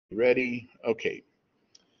Ready? Okay.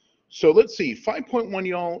 So let's see. 5.1,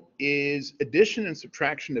 y'all, is addition and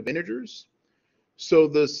subtraction of integers. So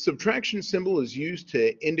the subtraction symbol is used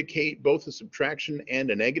to indicate both a subtraction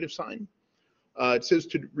and a negative sign. It says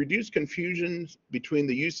to reduce confusion between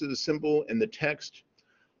the use of the symbol and the text.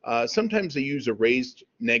 Sometimes they use a raised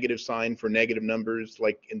negative sign for negative numbers,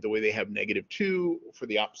 like in the way they have -2 for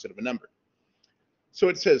the opposite of a number. So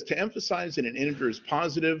it says to emphasize that an integer is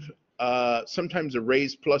positive, sometimes a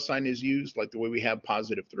raised plus sign is used, like the way we have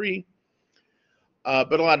 +3.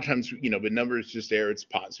 But a lot of times, the number is just there, it's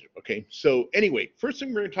positive, okay? So anyway, first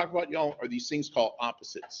thing we're gonna talk about, y'all, are these things called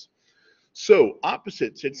opposites. So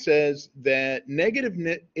opposites, it says that negative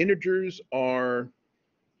integers are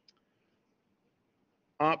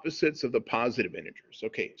opposites of the positive integers.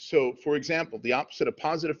 Okay, so for example, the opposite of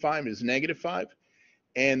 +5 is -5,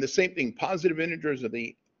 and the same thing, positive integers are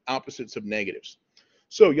the opposites of negatives.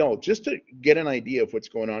 So y'all, just to get an idea of what's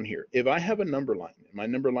going on here, if I have a number line, my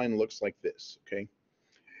number line looks like this, okay?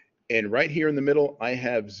 And right here in the middle, I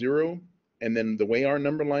have 0, and then the way our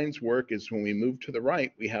number lines work is when we move to the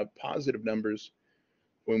right, we have positive numbers.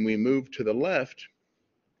 When we move to the left,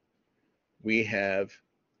 we have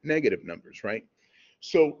negative numbers, right?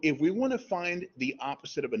 So if we want to find the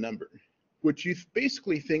opposite of a number, what you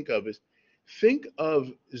basically think of is, think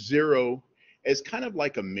of 0 as kind of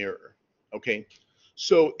like a mirror, okay?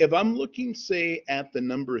 So if I'm looking, say, at the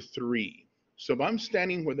number 3, so if I'm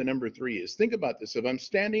standing where the number 3 is, think about this. If I'm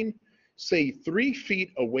standing, say, 3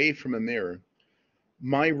 feet away from a mirror,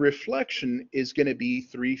 my reflection is going to be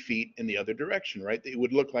 3 feet in the other direction, right? It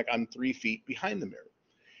would look like I'm 3 feet behind the mirror.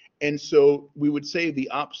 And so we would say the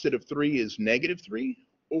opposite of 3 is -3,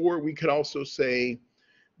 or we could also say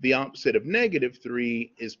the opposite of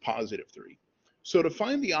 -3 is +3. So to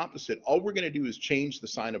find the opposite, all we're going to do is change the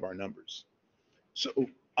sign of our numbers. So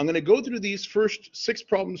I'm going to go through these first 6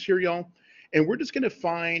 problems here, y'all, and we're just going to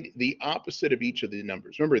find the opposite of each of the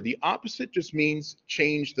numbers. Remember, the opposite just means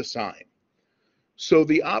change the sign. So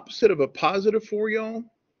the opposite of a +4, y'all,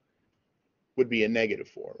 would be a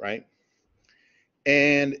 -4, right?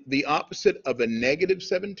 And the opposite of a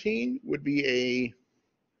 -17 would be a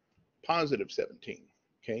 +17,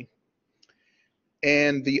 okay?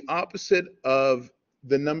 And the opposite of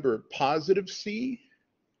the number +c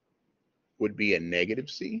would be a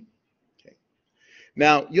 -c, okay?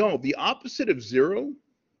 Now, y'all, the opposite of 0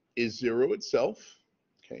 is 0 itself,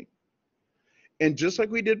 okay? And just like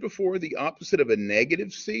we did before, the opposite of a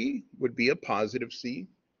 -c would be a +c.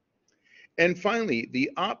 And finally, the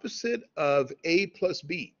opposite of a plus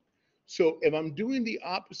b. So if I'm doing the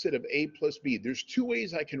opposite of a plus b, there's 2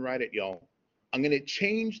 ways I can write it, y'all. I'm going to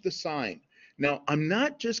change the sign. Now, I'm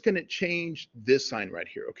not just going to change this sign right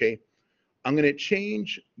here, okay? I'm going to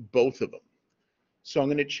change both of them. So I'm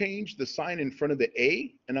going to change the sign in front of the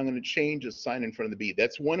A, and I'm going to change the sign in front of the B.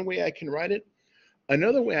 That's one way I can write it.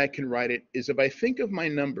 Another way I can write it is if I think of my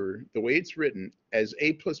number, the way it's written, as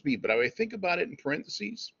a plus b, but if I think about it in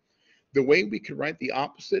parentheses, the way we could write the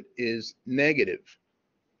opposite is negative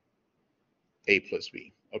a plus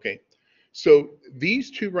b, okay? So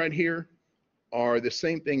these 2 right here are the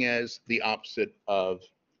same thing as the opposite of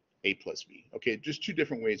a plus b, okay? Just 2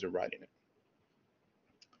 different ways of writing it.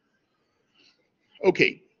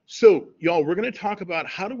 Okay, so y'all, we're going to talk about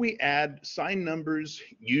how do we add sign numbers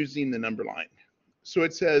using the number line. So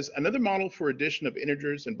it says another model for addition of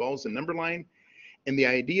integers involves a number line and the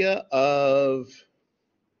idea of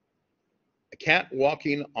a cat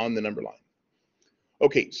walking on the number line.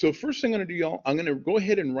 Okay, so first thing I'm going to do, y'all, I'm going to go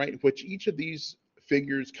ahead and write what each of these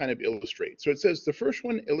figures kind of illustrate. So it says the first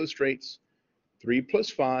one illustrates 3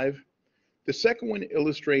 plus 5. The second one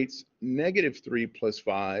illustrates -3 plus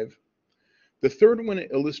 5. The third one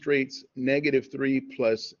illustrates -3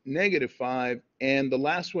 plus -5. And the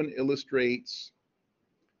last one illustrates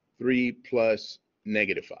 3 plus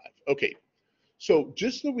 -5. Okay, so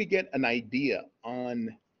just so we get an idea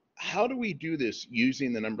on how do we do this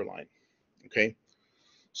using the number line, okay?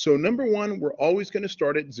 So number 1, we're always going to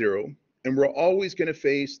start at 0, and we're always going to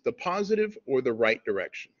face the positive or the right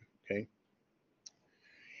direction, okay?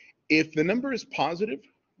 If the number is positive,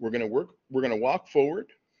 we're going to walk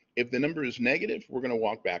forward. If the number is negative, we're going to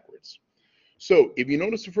walk backwards. So if you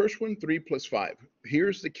notice the first one, 3 plus 5,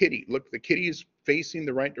 here's the kitty. Look, the kitty is facing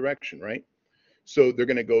the right direction, right? So they're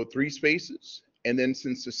going to go 3 spaces. And then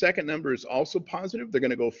since the second number is also positive, they're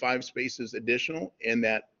going to go 5 spaces additional in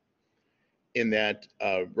that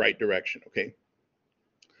right direction, okay?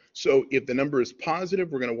 So if the number is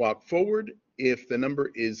positive, we're going to walk forward. If the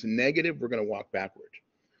number is negative, we're going to walk backward.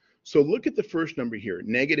 So look at the first number here,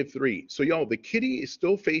 -3. So y'all, the kitty is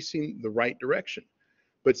still facing the right direction.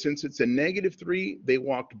 But since it's a -3, they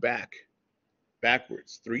walked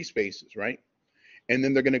backwards, 3 spaces, right? And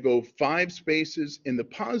then they're going to go 5 spaces in the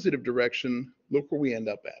positive direction. Look where we end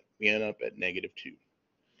up at. We end up at -2.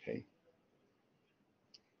 Okay.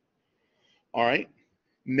 All right.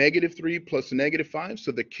 -3 plus -5.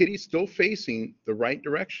 So the kitty's still facing the right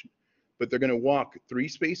direction, but they're going to walk 3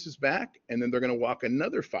 spaces back, and then they're going to walk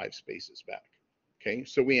another 5 spaces back. Okay.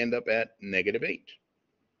 So we end up at -8.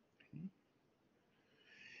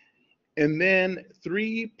 And then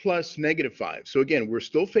 3 plus -5. So again, we're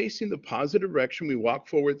still facing the positive direction. We walk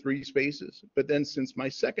forward 3 spaces, but then since my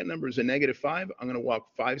second number is a -5, I'm going to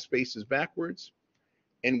walk 5 spaces backwards,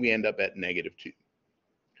 and we end up at -2.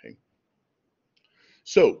 Okay.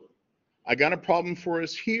 So I got a problem for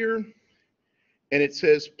us here, and it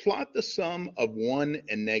says plot the sum of 1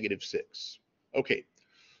 and -6. Okay.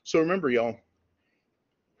 So remember, y'all,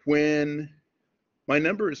 when my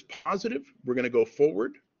number is positive, we're going to go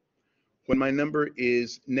forward. When my number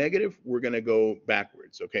is negative, we're going to go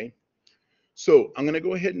backwards, okay? So I'm going to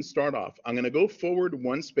go ahead and start off. I'm going to go forward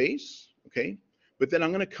 1 space, okay? But then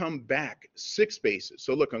I'm going to come back 6 spaces.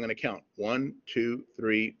 So look, I'm going to count 1, 2,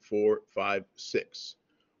 3, 4, 5, 6.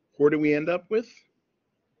 Where do we end up with?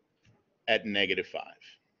 At -5,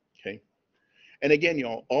 okay? And again,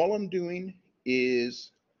 y'all, all I'm doing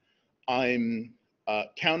is I'm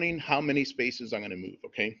counting how many spaces I'm going to move,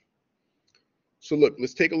 okay? So look,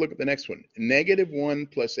 let's take a look at the next one. -1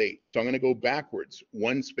 plus 8. So I'm going to go backwards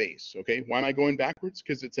 1 space, okay? Why am I going backwards?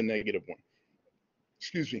 Because it's a -1.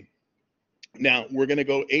 Excuse me. Now, we're going to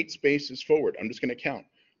go 8 spaces forward. I'm just going to count.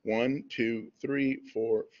 1, 2, 3,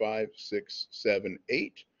 4, 5, 6, 7,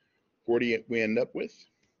 8. Where do we end up with?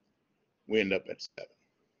 We end up at 7,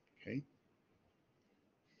 okay?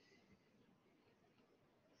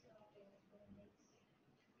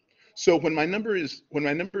 So when my number is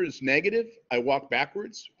negative, I walk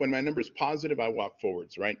backwards. When my number is positive, I walk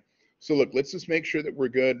forwards, right? So look, let's just make sure that we're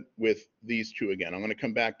good with these two again. I'm going to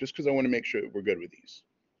come back just because I want to make sure that we're good with these.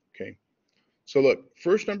 Okay. So look,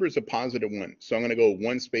 first number is a +1. So I'm going to go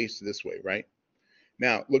 1 space this way, right?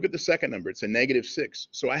 Now look at the second number. It's a -6.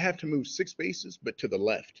 So I have to move 6 spaces, but to the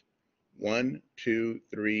left. 1, 2,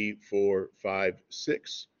 3, 4, 5,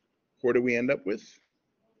 6. Where do we end up with?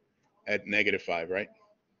 At -5, right?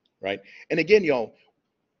 Right. And again, y'all,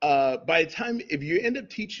 by the time, if you end up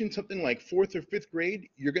teaching something like 4th or 5th grade,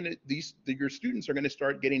 your students are going to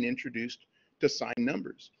start getting introduced to sign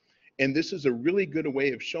numbers. And this is a really good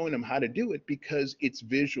way of showing them how to do it because it's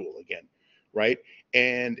visual again, right?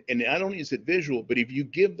 And not only is it visual, but if you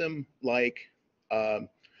give them like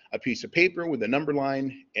a piece of paper with a number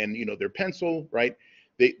line and their pencil, right?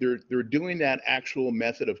 They're doing that actual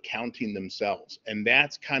method of counting themselves, and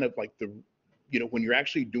that's kind of like when you're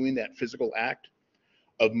actually doing that physical act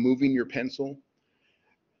of moving your pencil,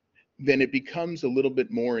 then it becomes a little bit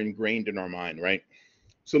more ingrained in our mind, right?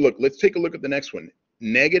 So look, let's take a look at the next one.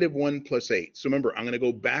 -1 plus 8. So remember, I'm going to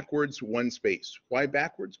go backwards 1 space. Why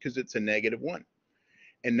backwards? Because it's a -1.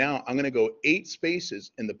 And now I'm going to go 8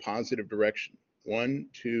 spaces in the positive direction. 1,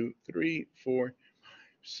 2, 3, 4,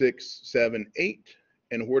 6, 7, 8.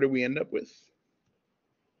 And where do we end up with?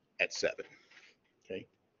 At 7. Okay.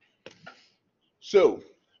 So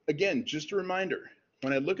again, just a reminder,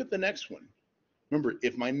 when I look at the next one, remember,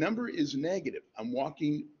 if my number is negative, I'm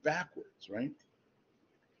walking backwards, right?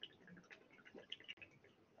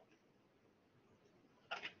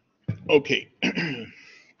 Okay.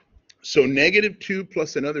 So -2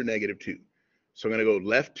 plus another -2. So I'm going to go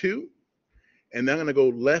left 2, and then I'm going to go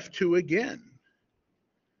left 2 again.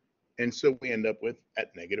 And so we end up with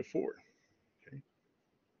at -4. Okay.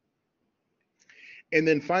 And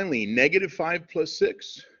then finally, -5 plus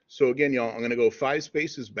 6. So again, y'all, I'm going to go 5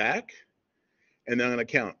 spaces back, and then I'm going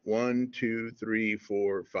to count 1, 2, 3,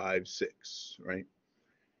 4, 5, 6, right?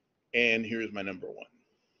 And here's my number 1.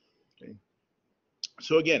 Okay.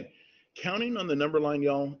 So again, counting on the number line,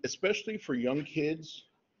 y'all, especially for young kids,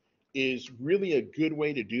 is really a good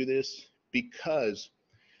way to do this because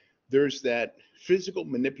there's that physical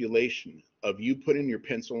manipulation of you putting your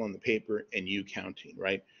pencil on the paper and you counting,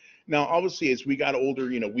 right? Now, obviously, as we got older,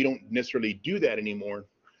 we don't necessarily do that anymore.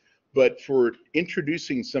 But for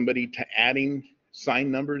introducing somebody to adding sign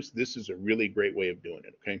numbers, this is a really great way of doing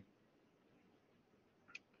it, okay?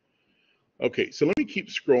 Okay, so let me keep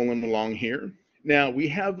scrolling along here. Now, we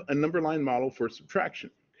have a number line model for subtraction,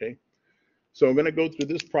 okay? So I'm going to go through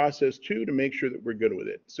this process too to make sure that we're good with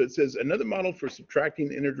it. So it says another model for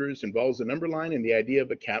subtracting integers involves a number line and the idea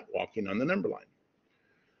of a cat walking on the number line.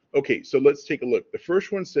 Okay, so let's take a look. The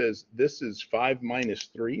first one says this is 5 minus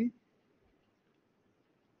 3.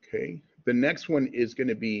 Okay, The next one is going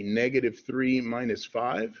to be -3 minus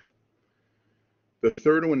 5. The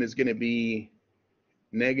third one is going to be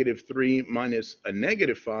 -3 minus a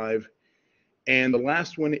 -5. And the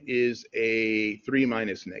last one is a 3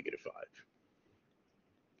 minus -5.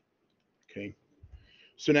 Okay.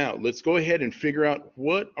 So now let's go ahead and figure out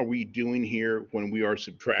what are we doing here when we are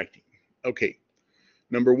subtracting. Okay.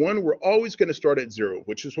 Number one, we're always going to start at 0,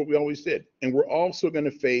 which is what we always did. And we're also going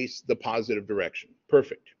to face the positive direction.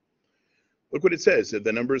 Perfect. Look what it says. If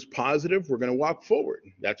the number is positive, we're going to walk forward.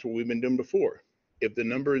 That's what we've been doing before. If the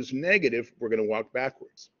number is negative, we're going to walk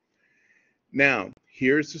backwards. Now,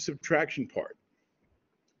 here's the subtraction part.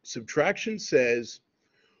 Subtraction says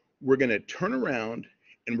we're going to turn around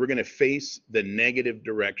and we're going to face the negative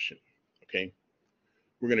direction. Okay?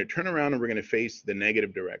 We're going to turn around and we're going to face the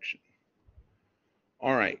negative direction.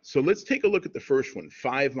 All right, so let's take a look at the first one,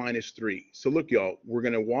 5 minus 3. So look, y'all, we're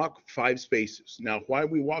going to walk 5 spaces. Now, why are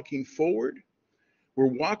we walking forward? We're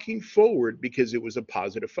walking forward because it was a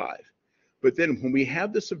positive 5. But then when we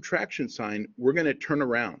have the subtraction sign, we're going to turn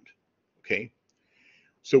around, okay?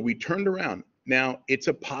 So we turned around. Now, it's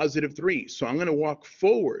a positive 3, so I'm going to walk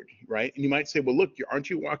forward, right? And you might say, well, look, aren't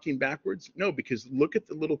you walking backwards? No, because look at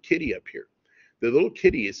the little kitty up here. The little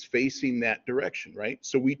kitty is facing that direction, right?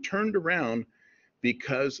 So we turned around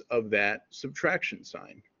because of that subtraction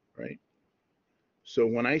sign, right? So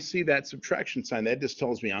when I see that subtraction sign, that just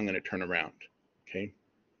tells me I'm going to turn around, okay?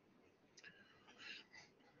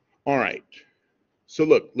 All right. So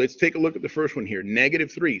look, let's take a look at the first one here,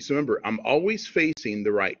 -3. So remember, I'm always facing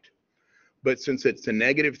the right. But since it's a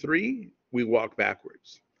 -3, we walk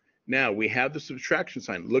backwards. Now we have the subtraction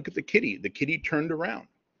sign. Look at the kitty. The kitty turned around.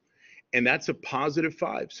 And that's a positive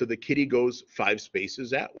 5. So the kitty goes 5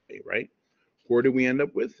 spaces that way, right? Where do we end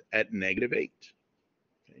up with? At -8.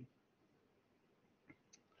 Okay.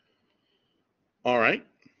 All right.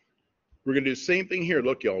 We're going to do the same thing here.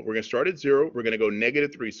 Look, y'all, we're going to start at 0. We're going to go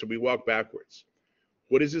 -3. So we walk backwards.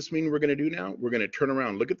 What does this mean we're going to do now? We're going to turn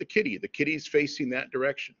around. Look at the kitty. The kitty's facing that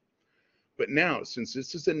direction. But now, since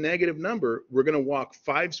this is a negative number, we're going to walk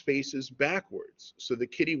 5 spaces backwards. So the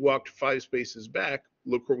kitty walked 5 spaces back.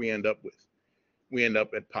 Look where we end up with. We end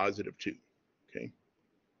up at +2. Okay.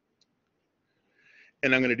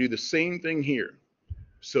 And I'm going to do the same thing here.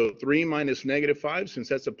 So 3 minus -5, since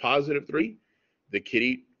that's a positive 3, the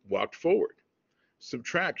kitty walked forward.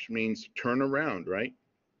 Subtract means turn around, right?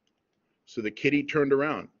 So the kitty turned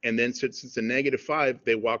around. And then since it's a -5,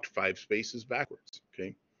 they walked 5 spaces backwards,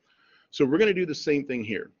 okay? So we're going to do the same thing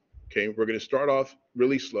here, okay? We're going to start off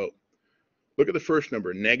really slow. Look at the first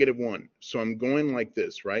number, -1. So I'm going like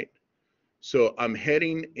this, right? So I'm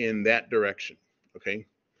heading in that direction, okay?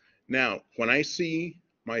 Now, when I see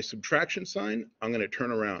my subtraction sign, I'm going to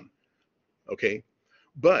turn around, okay?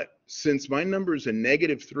 But since my number is a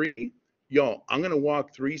 -3, y'all, I'm going to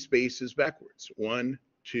walk 3 spaces backwards. 1,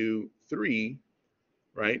 2, 3,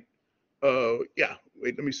 right? Yeah,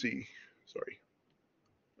 wait, let me see. Sorry.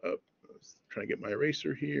 I was trying to get my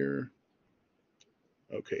eraser here.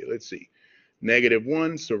 Okay, let's see.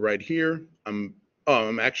 -1, so right here, I'm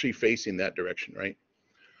actually facing that direction, right?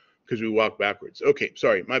 Because we walk backwards. Okay,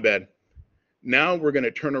 sorry, my bad. Now we're going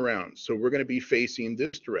to turn around. So we're going to be facing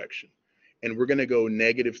this direction. And we're going to go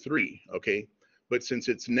 -3, okay? But since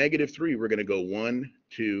it's -3, we're going to go 1,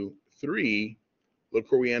 2, 3.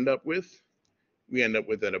 Look where we end up with. We end up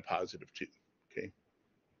with at a +2, okay?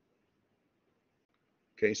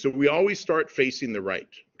 Okay, so we always start facing the right,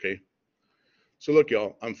 okay? So look,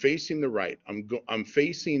 y'all, I'm facing the right. I'm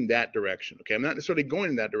facing that direction, okay? I'm not necessarily going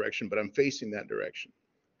in that direction, but I'm facing that direction,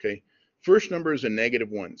 okay? First number is a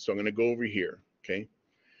 -1, so I'm going to go over here, okay?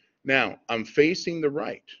 Now, I'm facing the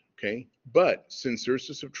right, okay? But since there's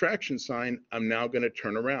a subtraction sign, I'm now going to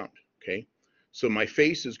turn around, okay? So my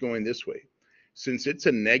face is going this way. Since it's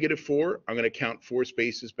a -4, I'm going to count 4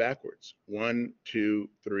 spaces backwards. 1, 2,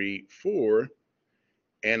 3, 4,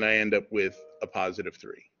 and I end up with a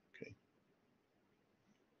 +3. Okay.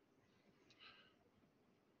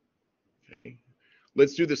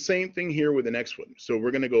 Let's do the same thing here with the next one. So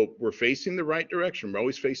we're going to go, we're facing the right direction. We're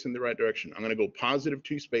always facing the right direction. I'm going to go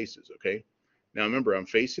 +2 spaces, okay? Now remember, I'm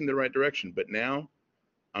facing the right direction, but now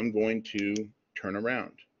I'm going to turn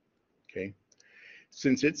around, okay?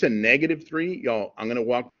 Since it's a -3, y'all, I'm going to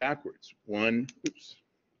walk backwards. I'm going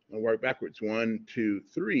to walk backwards. 1, 2,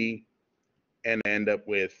 3, and end up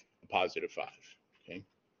with a +5, okay?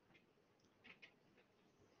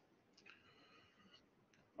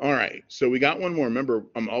 All right, so we got one more. Remember,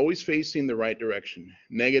 I'm always facing the right direction.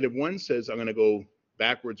 -1 says I'm going to go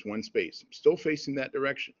backwards 1 space. I'm still facing that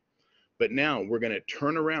direction. But now we're going to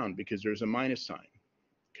turn around because there's a minus sign,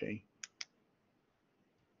 okay?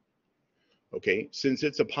 Okay, since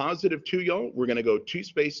it's a positive 2, y'all, we're going to go 2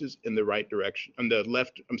 spaces in the right direction, on the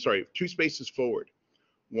left, I'm sorry, 2 spaces forward.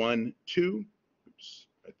 1, 2, oops,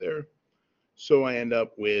 right there. So I end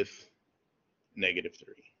up with negative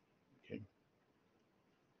 3. Okay.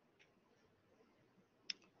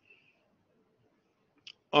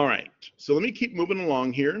 All right, so let me keep moving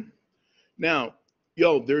along here. Now,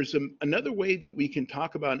 there's another way we can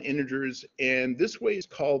talk about integers, and this way is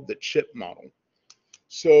called the chip model.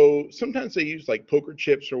 So sometimes they use like poker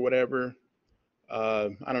chips or whatever. I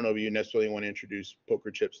don't know if you necessarily want to introduce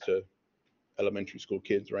poker chips to elementary school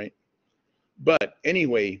kids, right? But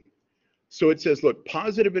anyway, so it says, look,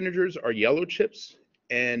 positive integers are yellow chips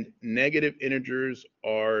and negative integers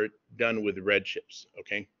are done with red chips,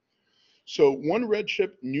 okay? So one red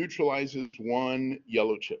chip neutralizes one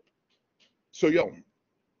yellow chip. So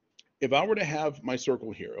if I were to have my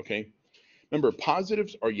circle here, okay, remember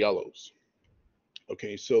positives are yellows.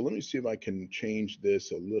 Okay, so let me see if I can change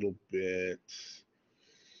this a little bit.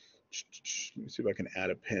 Let me see if I can add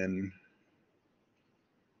a pen.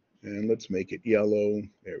 And let's make it yellow.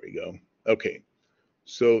 There we go. Okay,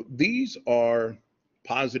 so these are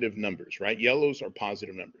positive numbers, right? Yellows are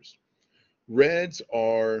positive numbers. Reds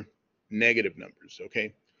are negative numbers,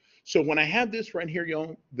 okay? So when I have this right here,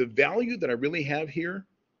 y'all, the value that I really have here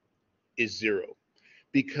is 0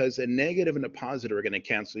 because a negative and a positive are going to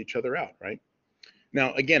cancel each other out, right?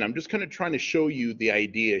 Now, again, I'm just kind of trying to show you the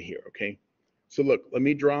idea here, okay? So look, I'm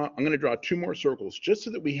going to draw 2 more circles just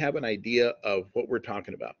so that we have an idea of what we're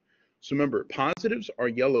talking about. So remember, positives are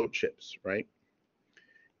yellow chips, right?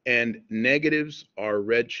 And negatives are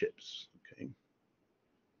red chips, okay?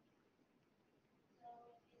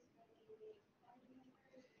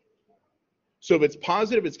 So if it's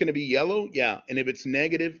positive, it's going to be yellow, yeah. And if it's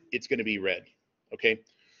negative, it's going to be red, okay?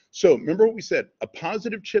 So remember what we said, a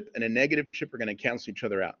positive chip and a negative chip are going to cancel each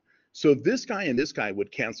other out. So this guy and this guy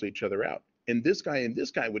would cancel each other out. And this guy and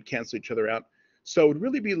this guy would cancel each other out. So it would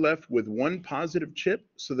really be left with one positive chip.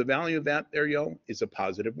 So the value of that there, y'all, is a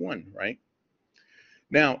positive 1, right?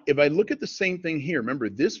 Now, if I look at the same thing here, remember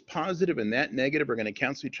this positive and that negative are going to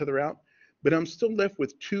cancel each other out, but I'm still left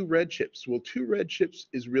with 2 red chips. Well, 2 red chips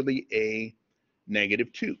is really a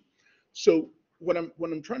negative 2. So what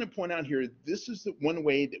I'm trying to point out here, this is the one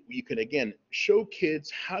way that we can, again, show kids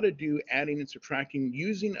how to do adding and subtracting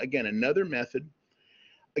using, again, another method.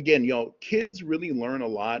 Again, y'all, kids really learn a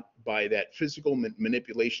lot by that physical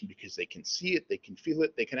manipulation because they can see it, they can feel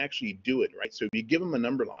it, they can actually do it, right? So if you give them a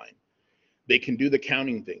number line, they can do the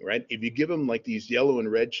counting thing, right? If you give them like these yellow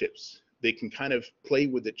and red chips, they can kind of play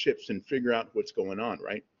with the chips and figure out what's going on,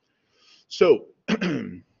 right? So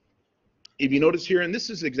if you notice here, and this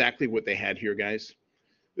is exactly what they had here, guys.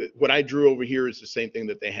 What I drew over here is the same thing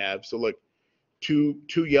that they have. So look, two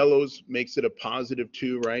yellows makes it a positive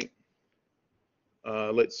 2, right?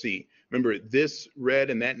 Let's see. Remember, this red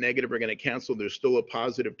and that negative are going to cancel. There's still a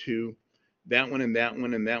positive 2. That one and that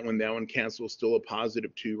one and that one cancel, still a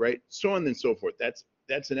positive 2, right? So on and so forth.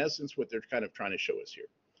 That's in essence what they're kind of trying to show us here,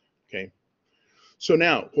 okay? So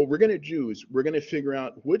now what we're going to do is we're going to figure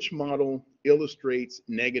out which model illustrates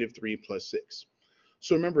negative 3 plus 6.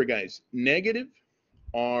 So remember, guys, negative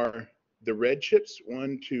are the red chips,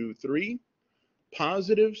 1, 2, 3.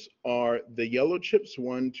 Positives are the yellow chips,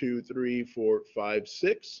 1, 2, 3, 4, 5,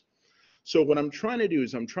 6. So what I'm trying to do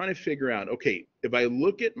is I'm trying to figure out, okay, if I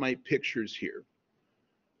look at my pictures here,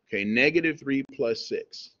 okay, negative 3 plus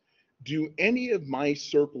 6, do any of my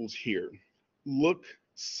circles here look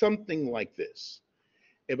something like this?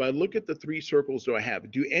 If I look at the 3 circles do I have,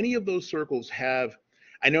 do any of those circles have,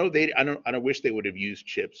 I know I don't wish they would have used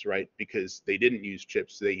chips, right? Because they didn't use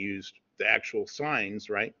chips, they used the actual signs,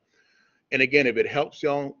 right? And again, if it helps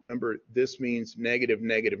y'all, remember this means negative,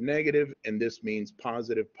 negative, negative, and this means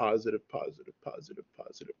positive, positive, positive, positive,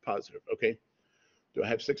 positive, positive, okay? Do I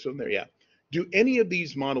have 6 of them there? Yeah. Do any of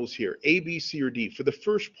these models here, A, B, C, or D, for the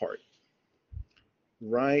first part,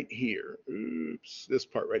 right here, oops, this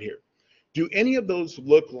part right here, do any of those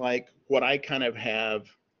look like what I kind of have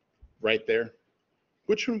right there?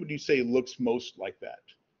 Which one would you say looks most like that?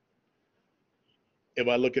 If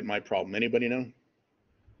I look at my problem, anybody know?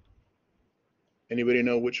 Anybody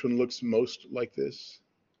know which one looks most like this?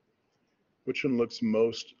 Which one looks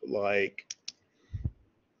most like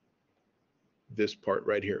this part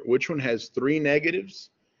right here? Which one has 3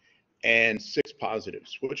 negatives and 6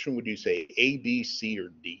 positives? Which one would you say, A, B, C, or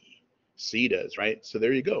D? C does, right? So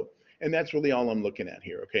there you go. And that's really all I'm looking at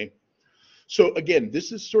here, okay? So again,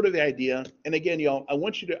 this is sort of the idea. And again, y'all, I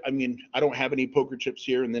want you to, I mean, I don't have any poker chips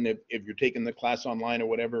here. And then if you're taking the class online or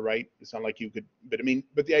whatever, right? It's not like you could, but I mean,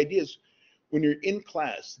 but the idea is when you're in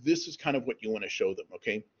class, this is kind of what you want to show them,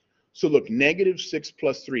 okay? So look, -6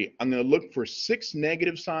 plus 3. I'm going to look for 6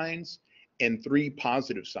 negative signs and 3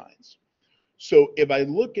 positive signs. So if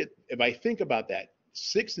I think about that,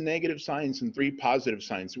 6 negative signs and 3 positive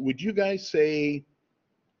signs, would you guys say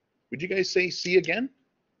C again?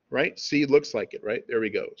 Right? C looks like it, right? There we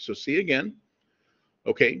go. So C again.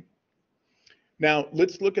 Okay. Now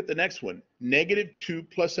let's look at the next one. -2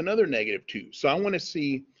 plus another -2. So I want to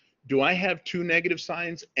see, do I have 2 negative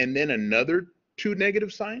signs and then another 2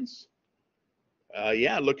 negative signs?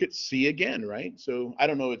 Yeah, look at C again, right? So I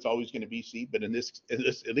don't know, it's always going to be C, but in this,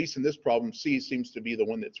 at least in this problem, C seems to be the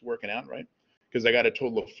one that's working out, right? Because I got a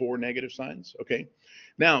total of 4 negative signs. Okay.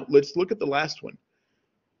 Now let's look at the last one.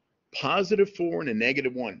 +4 and a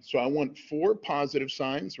 -1. So I want 4 positive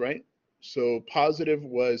signs, right? So positive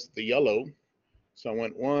was the yellow. So I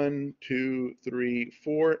want 1, 2, 3,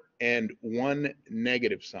 4, and 1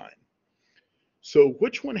 negative sign. So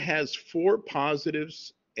which one has 4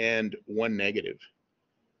 positives and 1 negative?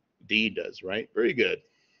 D does, right? Very good.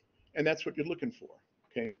 And that's what you're looking for,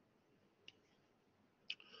 okay?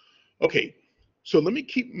 Okay, so let me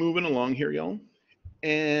keep moving along here, y'all.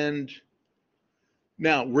 And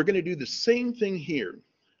now we're going to do the same thing here.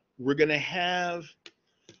 We're going to have,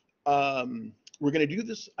 we're going to do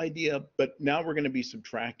this idea, but now we're going to be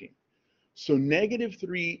subtracting. So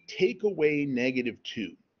 -3, take away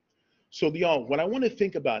 -2. So y'all, what I want to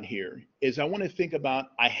think about here is I want to think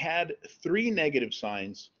about, I had 3 negative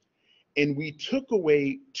signs and we took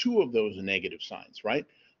away 2 of those negative signs, right?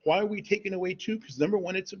 Why are we taking away 2? Because number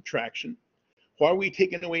one, it's subtraction. Why are we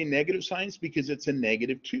taking away negative signs? Because it's a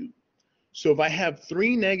 -2. So if I have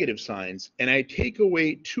 3 negative signs and I take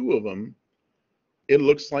away 2 of them, it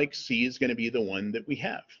looks like C is going to be the one that we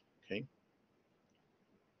have, okay?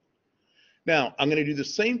 Now, I'm going to do the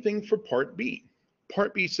same thing for part B.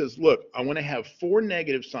 Part B says, look, I want to have 4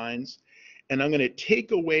 negative signs and I'm going to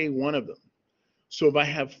take away 1 of them. So if I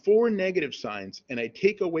have 4 negative signs and I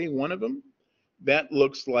take away 1 of them, that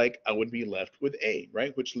looks like I would be left with A,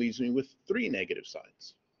 right? Which leaves me with 3 negative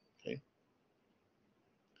signs, okay?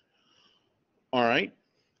 All right.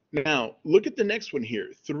 Now, look at the next one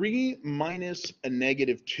here. 3 minus a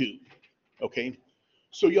 -2, okay?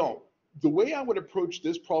 So y'all, the way I would approach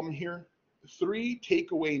this problem here, 3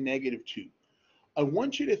 take away -2. I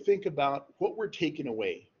want you to think about what we're taking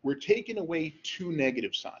away. We're taking away 2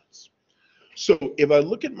 negative signs. So if I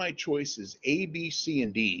look at my choices, A, B, C,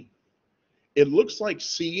 and D, it looks like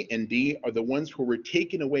C and D are the ones where we're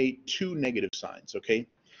taking away 2 negative signs, okay?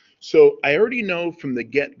 So I already know from the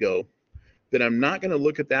get-go that I'm not going to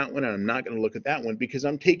look at that one and I'm not going to look at that one because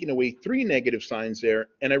I'm taking away 3 negative signs there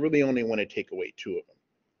and I really only want to take away 2 of them,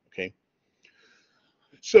 okay?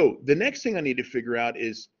 So the next thing I need to figure out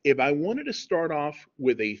is if I wanted to start off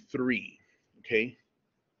with a 3, okay,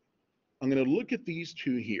 I'm going to look at these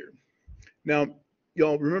 2 here. Now,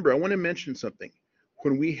 y'all remember, I want to mention something.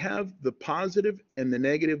 When we have the positive and the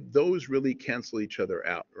negative, those really cancel each other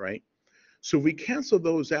out, right? So if we cancel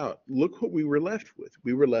those out, look what we were left with.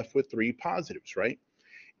 We were left with 3 positives, right?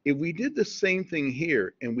 If we did the same thing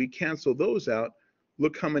here and we cancel those out,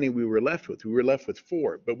 look how many we were left with. We were left with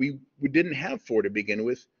 4, but we didn't have 4 to begin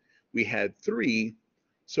with. We had 3.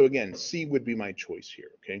 So again, C would be my choice here,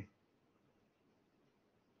 okay?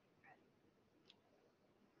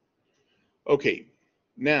 Okay,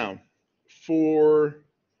 now for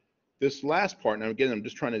this last part, now again, I'm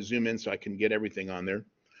just trying to zoom in so I can get everything on there.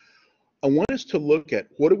 I want us to look at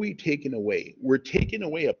what are we taking away? We're taking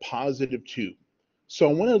away a +2. So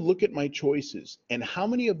I want to look at my choices and how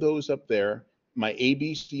many of those up there, my A,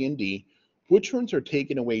 B, C, and D, which ones are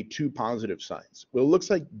taking away 2 positive signs? Well, it looks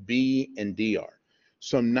like B and D are.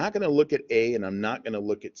 So I'm not going to look at A and I'm not going to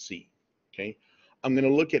look at C, okay? I'm going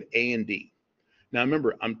to look at A and D. Now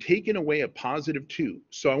remember, I'm taking away a +2.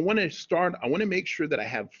 So I want to make sure that I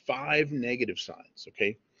have 5 negative signs,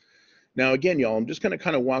 okay? Now again, y'all, I'm just going to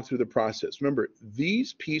kind of walk through the process. Remember,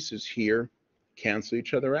 these pieces here cancel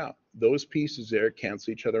each other out. Those pieces there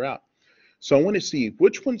cancel each other out. So I want to see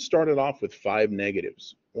which one started off with 5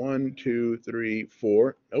 negatives. 1, 2, 3,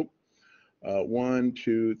 4. Nope. 1,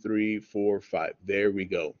 2, 3, 4, 5. There we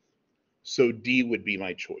go. So D would be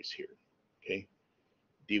my choice here. Okay.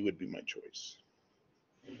 D would be my choice.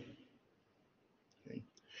 Okay.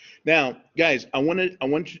 Now, guys, I want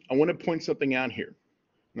to point something out here.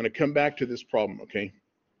 I'm going to come back to this problem, okay?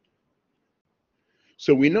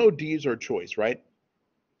 So we know D is our choice, right?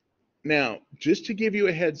 Now, just to give you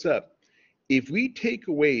a heads up, if we take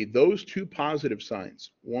away those 2 positive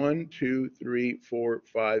signs, 1, 2, 3, 4,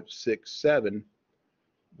 5, 6, 7,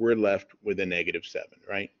 we're left with a -7,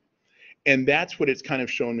 right? And that's what it's kind of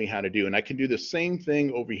showing me how to do. And I can do the same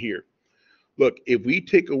thing over here. Look, if we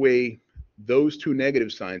take away those two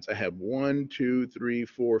negative signs, I have 1, 2, 3,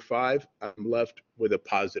 4, 5. I'm left with a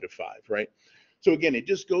positive 5, right? So again, it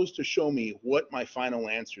just goes to show me what my final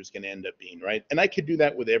answer is going to end up being, right? And I could do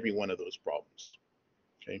that with every one of those problems,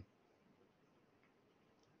 okay?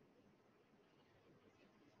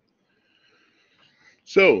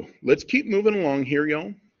 So let's keep moving along here,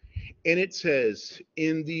 y'all. And it says,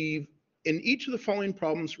 in each of the following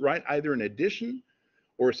problems, write either an addition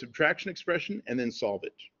or a subtraction expression and then solve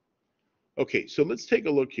it. Okay, so let's take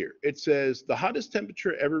a look here. It says the hottest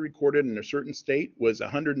temperature ever recorded in a certain state was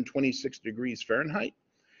 126 degrees Fahrenheit,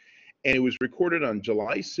 and it was recorded on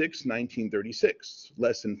July 6, 1936.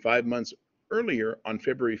 Less than 5 months earlier, on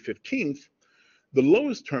February 15th, the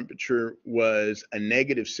lowest temperature was a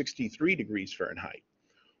negative 63 degrees Fahrenheit.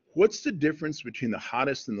 What's the difference between the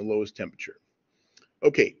hottest and the lowest temperature?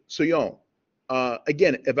 Okay, so y'all,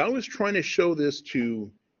 again, if I was trying to show this to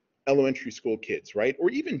elementary school kids, right?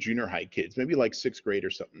 Or even junior high kids, maybe like 6th grade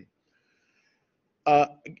or something.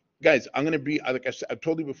 Guys, I'm going to be, like I've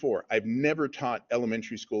told you before, I've never taught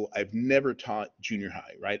elementary school. I've never taught junior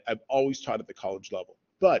high, right? I've always taught at the college level.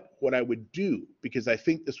 But what I would do, because I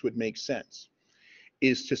think this would make sense,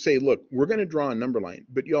 is to say, look, we're going to draw a number line,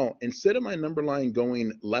 but y'all, instead of my number line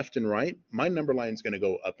going left and right, my number line is going to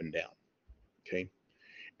go up and down, okay?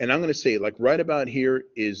 And I'm going to say, like, right about here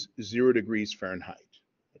is 0 degrees Fahrenheit,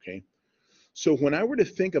 okay? So when I were to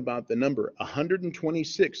think about the number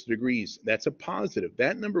 126 degrees, that's a positive.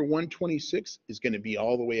 That number 126 is going to be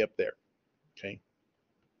all the way up there, okay?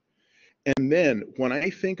 And then when I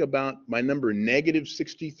think about my number negative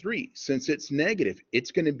 63, since it's negative, it's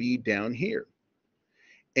going to be down here.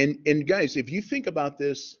 And guys, if you think about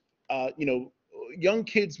this, you know, young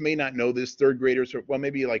kids may not know this, 3rd graders, or well,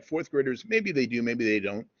 maybe like 4th graders, maybe they do, maybe they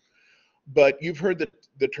don't. But you've heard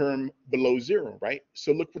the term below 0, right?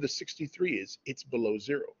 So look where the 63 is. It's below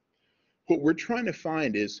 0. What we're trying to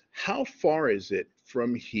find is how far is it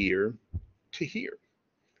from here to here?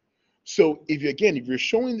 So if you're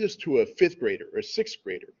showing this to a 5th grader or a 6th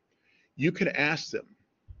grader, you can ask them,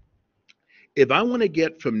 if I want to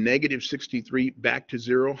get from negative 63 back to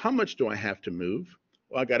 0, how much do I have to move?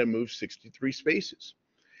 Well, I got to move 63 spaces.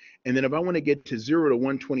 And then if I want to get to 0 to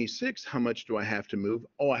 126, how much do I have to move?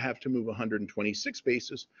 Oh, I have to move 126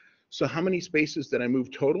 spaces. So how many spaces did I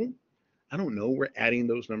move total? I don't know. We're adding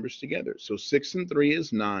those numbers together. So 6 and 3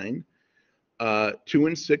 is 9. 2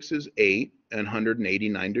 and 6 is 8, and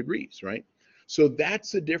 189 degrees, right? So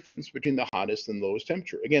that's the difference between the hottest and lowest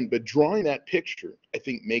temperature. Again, but drawing that picture, I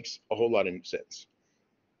think, makes a whole lot of sense.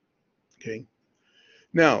 Okay.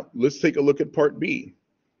 Now, let's take a look at part B.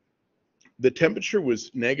 The temperature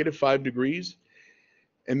was negative 5 degrees,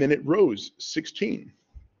 and then it rose 16.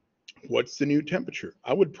 What's the new temperature?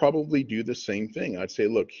 I would probably do the same thing. I'd say,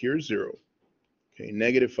 look, here's 0. Okay,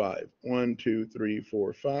 negative 5. 1, 2, 3,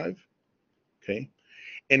 4, 5. Okay.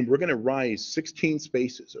 And we're going to rise 16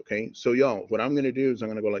 spaces, okay? So y'all, what I'm going to do is I'm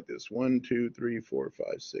going to go like this. 1, 2, 3, 4, 5,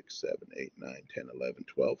 6, 7, 8, 9, 10, 11,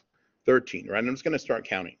 12, 13, right? I'm just going to start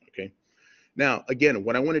counting, okay? Now, again,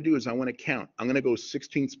 what I want to do is I want to count. I'm going to go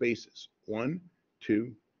 16 spaces. 1,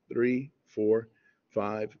 2, 3, 4,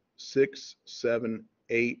 5, 6, 7,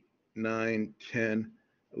 8, 9, 10,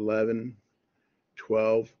 11,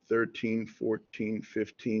 12, 13, 14,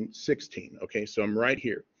 15, 16. Okay, so I'm right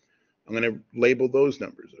here. I'm going to label those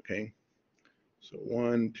numbers, okay? So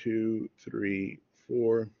 1, 2, 3,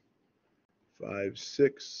 4, 5,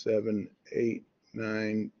 6, 7, 8,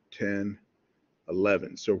 9, 10,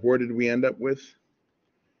 11. So where did we end up with?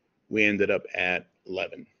 We ended up at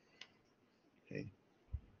 11. Okay.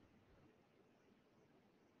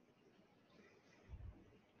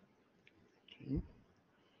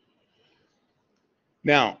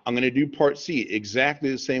 Now, I'm going to do part C exactly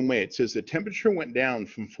the same way. It says the temperature went down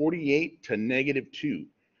from 48 to negative 2.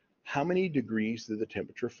 How many degrees did the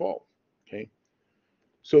temperature fall? Okay.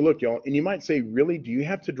 So look, y'all, and you might say, really, do you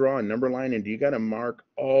have to draw a number line and do you got to mark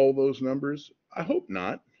all those numbers? I hope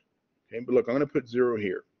not. Okay, but look, I'm going to put 0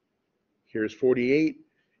 here. Here's 48,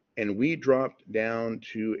 and we dropped down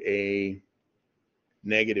to a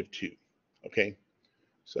negative 2. Okay,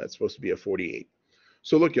 so that's supposed to be a 48.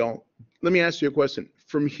 So look, y'all, let me ask you a question.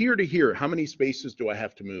 From here to here, how many spaces do I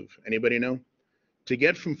have to move? Anybody know? To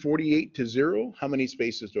get from 48 to 0, how many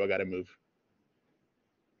spaces do I got to move?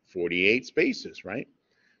 48 spaces, right?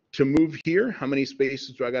 To move here, how many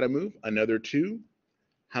spaces do I got to move? Another 2.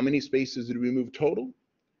 How many spaces did we move total?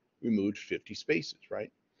 We moved 50 spaces,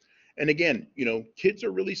 right? And again, you know, kids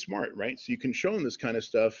are really smart, right? So you can show them this kind of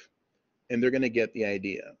stuff and they're going to get the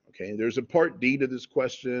idea, okay? There's a part D to this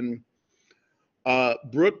question.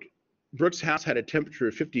 Brooke, Brooke's house had a temperature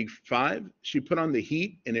of 55. She put on the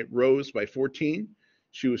heat and it rose by 14.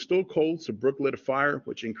 She was still cold, so Brooke lit a fire,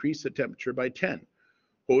 which increased the temperature by 10.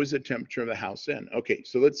 What was the temperature of the house then? Okay,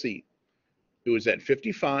 so let's see. It was at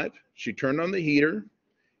 55. She turned on the heater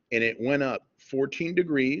and it went up 14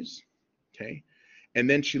 degrees. Okay. And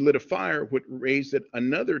then she lit a fire, which raised it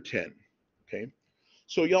another 10. Okay.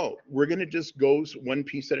 So, y'all, we're going to just go one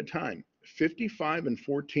piece at a time. 55 and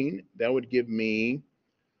 14, that would give me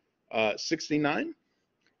 69.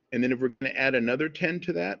 And then if we're going to add another 10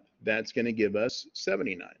 to that, that's going to give us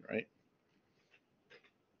 79, right?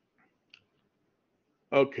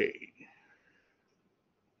 Okay.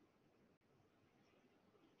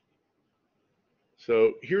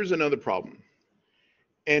 So here's another problem.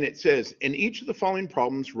 And it says, in each of the following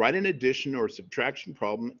problems, write an addition or subtraction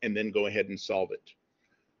problem and then go ahead and solve it.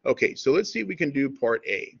 Okay, so let's see if we can do part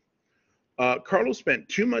A. Carlos spent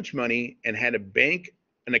too much money and had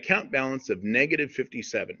an account balance of negative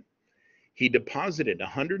 57. He deposited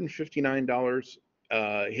 $159.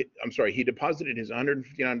 He deposited his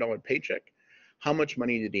 $159 paycheck. How much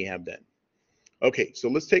money did he have then? Okay, so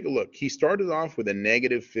let's take a look. He started off with a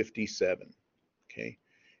negative 57. Okay,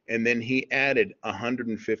 and then he added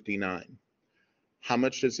 159. How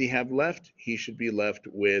much does he have left? He should be left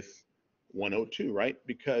with 102, right?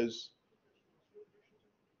 Because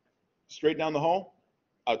straight down the hall,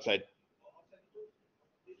 outside.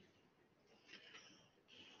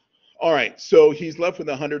 All right, so he's left with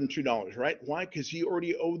 $102, right? Why? Because he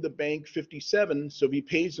already owed the bank 57. So if he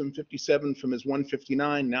pays him 57 from his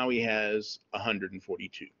 159, now he has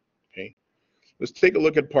 142. Okay. Let's take a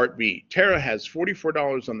look at part B. Tara has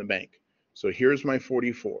 $44 on the bank. So here's my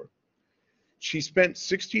 44. She spent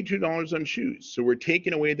 $62 on shoes. So we're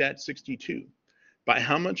taking away that 62. By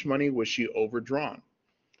how much money was she overdrawn?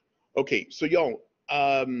 Okay, so y'all,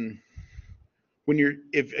 when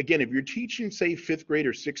if you're teaching, say, 5th grade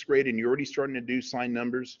or 6th grade, and you're already starting to do sign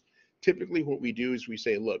numbers, typically what we do is we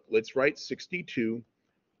say, look, let's write 62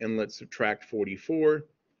 and let's subtract 44. I'm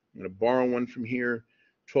going to borrow one from here.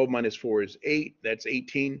 12 minus 4 is 8. That's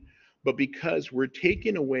 18. But because we're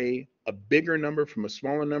taking away a bigger number from a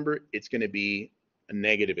smaller number, it's going to be a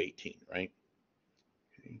negative 18, right?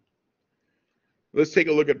 Okay. Let's take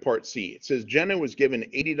a look at part C. It says Jenna was given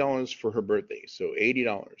 $80 for her birthday, so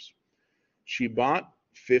 $80. She bought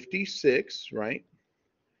 56, right?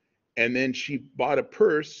 And then she bought a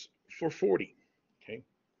purse for 40, okay?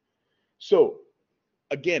 So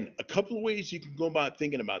again, a couple of ways you can go about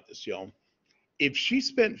thinking about this, y'all. If she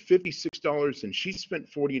spent $56 and she spent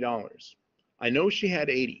 $40, I know she had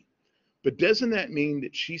 80, but doesn't that mean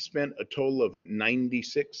that she spent a total of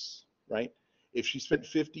 96, right? If she spent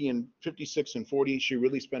 50 and 56 and 40, she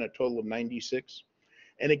really spent a total of 96.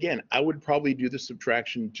 And again, I would probably do the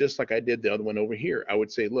subtraction just like I did the other one over here. I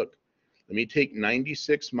would say, look, let me take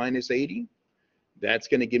 96 minus 80. That's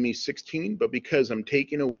going to give me 16. But because I'm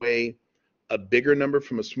taking away a bigger number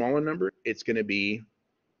from a smaller number, it's going to be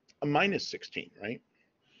a minus 16, right?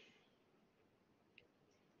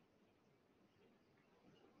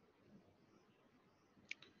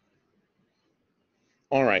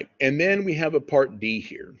 All right. And then we have a part D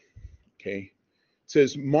here. Okay. It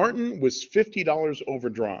says Martin was $50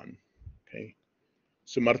 overdrawn. Okay.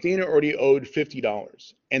 So Martina already owed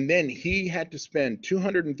 $50. And then he had to spend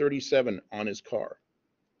 $237 on his car.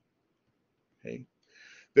 Okay.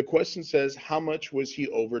 The question says, how much was he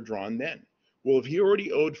overdrawn then? Well, if he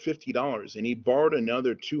already owed $50 and he borrowed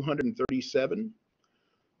another $237,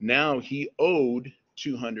 now he owed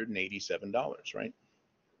 $287, right?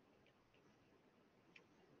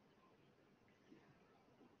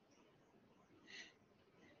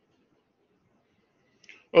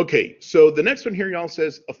 Okay, so the next one here, y'all,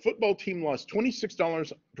 says a football team lost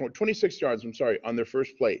 $26, 26 yards, I'm sorry, on their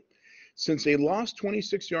first play. Since they lost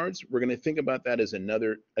 26 yards, we're going to think about that as a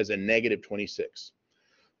negative 26.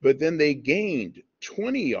 But then they gained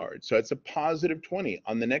 20 yards, so it's a positive 20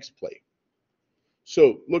 on the next play.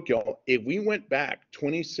 So look, y'all, if we went back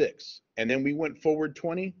 26 and then we went forward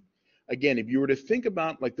 20, again, if you were to think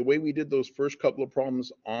about like the way we did those first couple of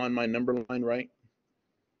problems on my number line, right?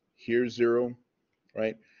 Here's 0,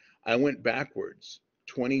 right? I went backwards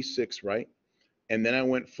 26, right? And then I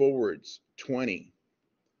went forwards 20.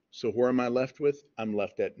 So where am I left with? I'm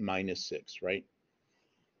left at minus 6, right?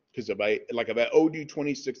 Because if I owed you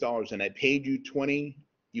 $26 and I paid you 20,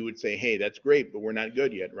 you would say, hey, that's great, but we're not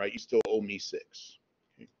good yet, right? You still owe me 6.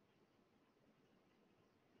 Okay.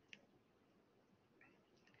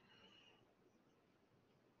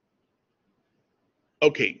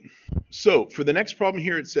 Okay, so for the next problem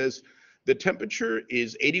here, it says The temperature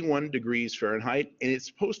is 81 degrees Fahrenheit, and it's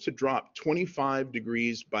supposed to drop 25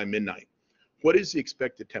 degrees by midnight. What is the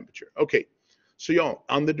expected temperature? Okay, so y'all,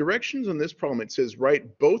 on the directions on this problem, it says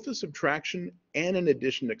write both a subtraction and an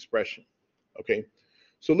addition expression. Okay,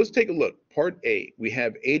 so let's take a look. Part A, we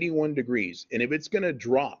have 81 degrees, and if it's going to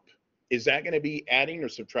drop, is that going to be adding or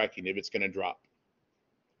subtracting if it's going to drop?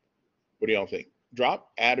 What do y'all think?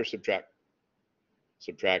 Drop, add, or subtract?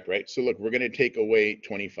 Subtract, right? So look, we're going to take away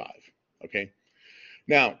 25. Okay,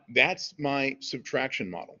 now that's my subtraction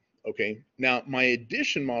model. Okay, now my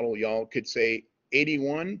addition model, y'all, could say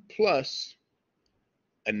 81 plus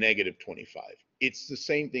a negative 25. It's the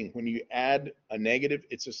same thing. When you add a negative,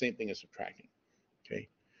 it's the same thing as subtracting. Okay,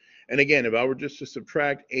 and again, if I were just to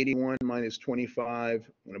subtract 81 minus 25,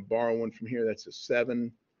 I'm going to borrow one from here. That's a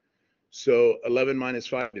 7. So 11 minus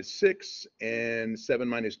 5 is 6, and 7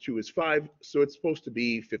 minus 2 is 5. So it's supposed to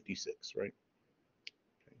be 56, right?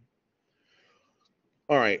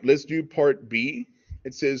 All right, let's do part B.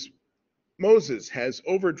 It says, Moses has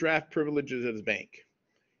overdraft privileges at his bank.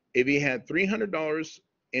 If he had $300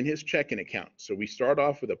 in his checking account, so we start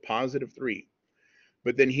off with a positive 3,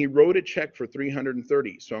 but then he wrote a check for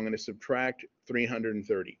 330, so I'm going to subtract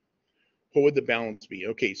 330. What would the balance be?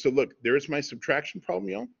 Okay, so look, there's my subtraction problem,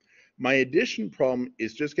 y'all. My addition problem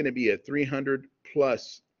is just going to be a 300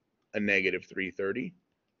 plus a negative 330,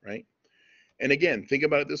 right? And again, think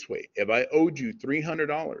about it this way. If I owed you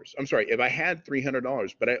 $300, I'm sorry, if I had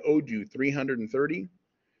 $300, but I owed you 330,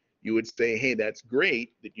 you would say, hey, that's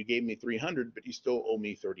great that you gave me 300, but you still owe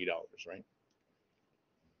me $30, right?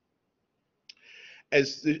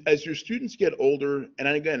 As your students get older, and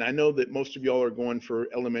again, I know that most of y'all are going for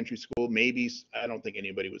elementary school, maybe, I don't think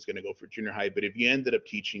anybody was going to go for junior high, but if you ended up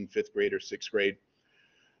teaching 5th grade or 6th grade,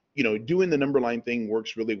 you know, doing the number line thing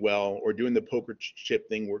works really well, or doing the poker chip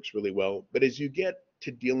thing works really well. But as you get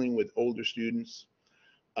to dealing with older students,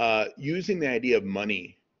 using the idea of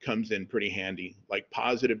money comes in pretty handy, like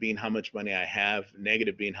positive being how much money I have,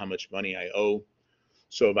 negative being how much money I owe.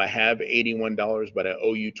 So if I have $81, but I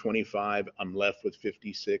owe you 25, I'm left with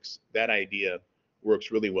 56. That idea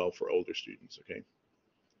works really well for older students, okay?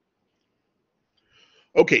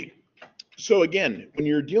 Okay, so again, when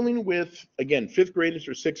you're dealing with, again, 5th graders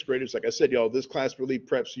or 6th graders, like I said, y'all, this class really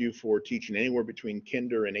preps you for teaching anywhere between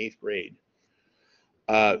kinder and 8th grade.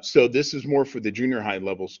 So this is more for the junior high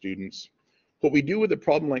level students. What we do with a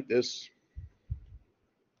problem like this,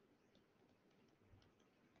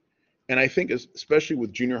 and I think especially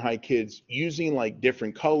with junior high kids, using like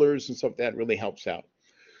different colors and stuff, that really helps out.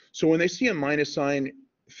 So when they see a minus sign,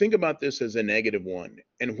 think about this as a -1.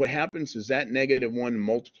 And what happens is that -1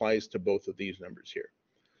 multiplies to both of these numbers here.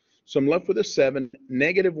 So I'm left with a 7.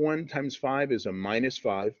 -1 times 5 is a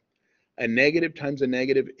 -5. A negative times a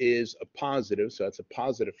negative is a positive, so that's a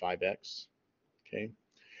positive 5x. Okay.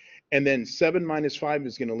 And then 7 minus 5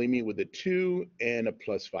 is going to leave me with a 2 and a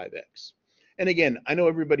plus 5x. And again, I know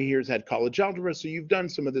everybody here has had college algebra, so you've done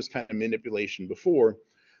some of this kind of manipulation before.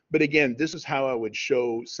 But again, this is how I would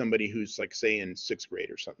show somebody who's like, say, in 6th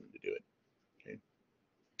grade or something to do it. Okay.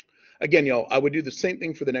 Again, y'all, I would do the same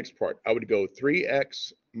thing for the next part. I would go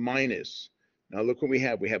 3x minus, now look what we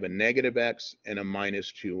have. We have a -x and a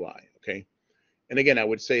minus 2y, okay? And again, I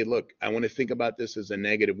would say, look, I want to think about this as a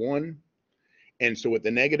 -1. And so what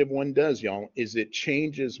the -1 does, y'all, is it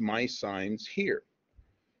changes my signs here.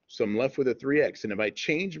 So I'm left with a 3x. And if I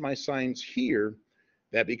change my signs here,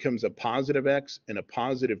 that becomes a positive x and a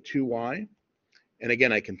positive 2y. And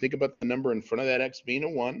again, I can think about the number in front of that x being a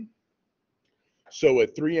 1. So a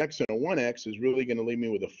 3x and a 1x is really going to leave me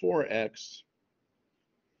with a 4x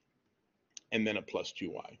and then a plus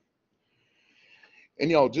 2y.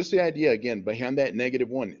 And y'all, just the idea, again, behind that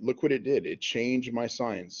 -1, look what it did. It changed my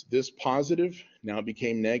signs. This positive now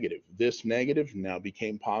became negative. This negative now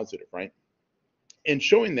became positive, right? And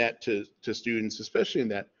showing that to students, especially in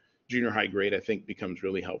that junior high grade, I think becomes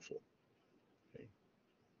really helpful.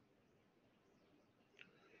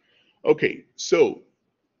 Okay, so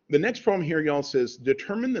the next problem here, y'all, says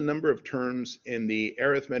determine the number of terms in the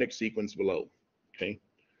arithmetic sequence below. Okay,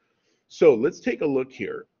 so let's take a look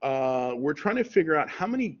here. We're trying to figure out how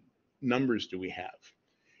many numbers do we have.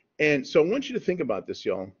 And so I want you to think about this,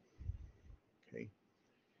 y'all. Okay,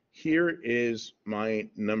 here is my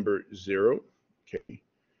number 0. Okay,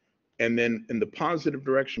 and then in the positive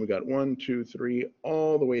direction, we got 1, 2, 3,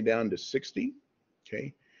 all the way down to 60.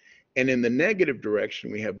 Okay, and in the negative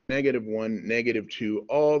direction, we have -1, -2,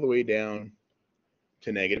 all the way down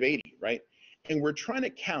to -80, right? And we're trying to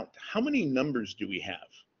count how many numbers do we have,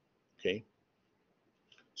 okay?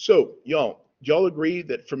 So y'all agree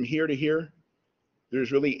that from here to here,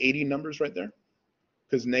 there's really 80 numbers right there?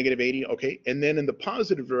 because negative 80, okay. And then in the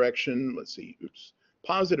positive direction, let's see, oops,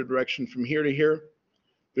 positive direction from here to here,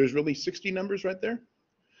 there's really 60 numbers right there.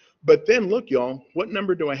 But then look, y'all, what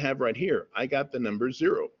number do I have right here? I got the number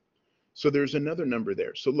 0. So there's another number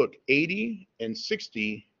there. So look, 80 and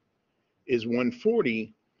 60 is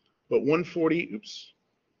 140, but 140, oops,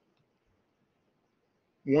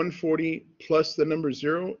 140 plus the number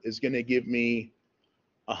 0 is going to give me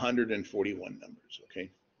 141 numbers,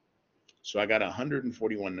 okay? So I got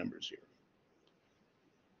 141 numbers here.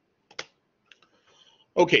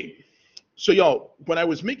 Okay, so y'all, when I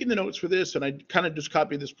was making the notes for this, and I kind of just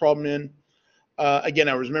copied this problem in, again,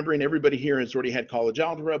 I was remembering everybody here has already had college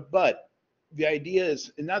algebra, but the idea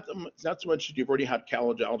is not so much that you've already had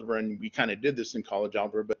college algebra, and we kind of did this in college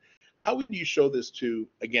algebra, but how would you show this to,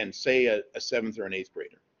 again, say a 7th or an 8th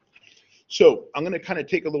grader? So I'm going to kind of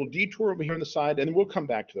take a little detour over here on the side, and then we'll come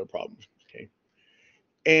back to the problem, okay?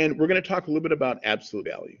 And we're going to talk a little bit about absolute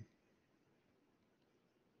value.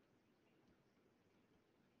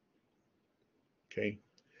 Okay,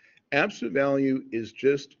 absolute value is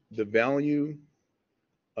just the value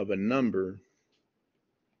of a number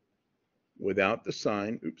without the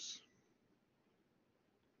sign, oops,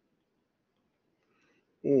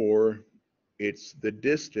 or it's the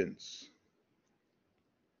distance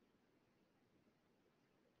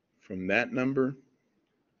from that number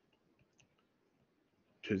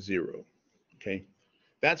to 0, okay?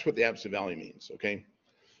 That's what the absolute value means, okay?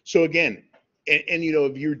 So again, and you know,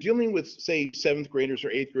 if you're dealing with, say, 7th graders or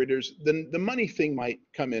 8th graders, then the money thing might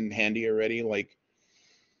come in handy already. Like,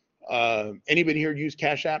 anybody here use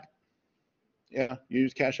Cash App? Yeah, you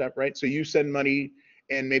use Cash App, right? So you send money,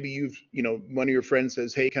 and maybe one of your friends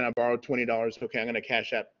says, hey, can I borrow $20? Okay, I'm going to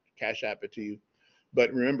Cash App it to you.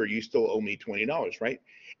 But remember, you still owe me $20, right?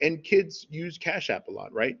 And kids use Cash App a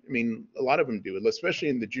lot, right? I mean, a lot of them do, especially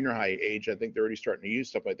in the junior high age. I think they're already starting to use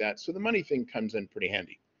stuff like that. So the money thing comes in pretty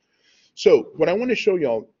handy. So what I want to show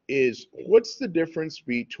y'all is what's the difference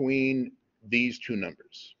between these two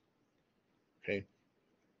numbers, okay?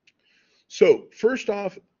 So first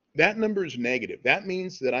off, that number is negative. That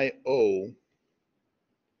means that I owe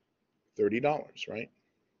 $30, right?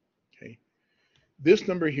 Okay. This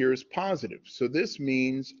number here is positive. So this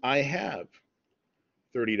means I have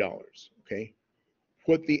 $30, okay?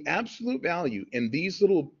 What the absolute value in these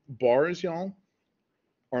little bars, y'all,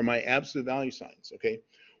 are my absolute value signs, okay?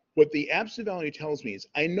 What the absolute value tells me is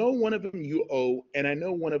I know one of them you owe and I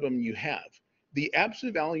know one of them you have. The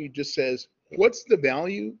absolute value just says, what's the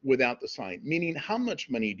value without the sign? Meaning, how much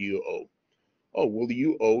money do you owe? Oh, well,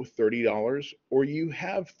 you owe $30 or you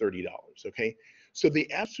have $30, okay? So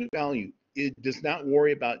the absolute value, it does not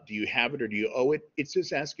worry about do you have it or do you owe it? It's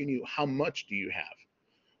just asking you how much do you have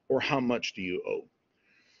or how much do you owe?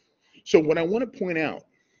 So what I want to point out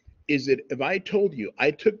is that if I told you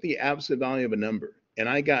I took the absolute value of a number and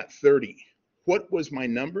I got 30, what was my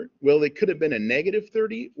number? Well, it could have been a negative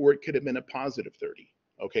 30 or it could have been a positive 30,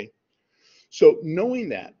 okay? So knowing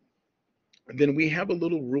that, then we have a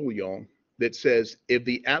little rule, y'all, that says if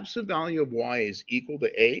the absolute value of y is equal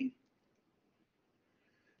to a,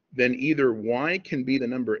 then either y can be the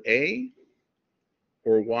number a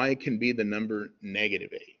or y can be the number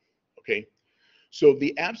negative a, okay? So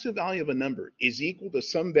the absolute value of a number is equal to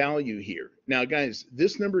some value here. Now, guys,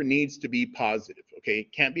 this number needs to be positive, okay?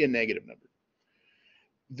 It can't be a negative number.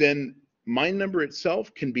 Then my number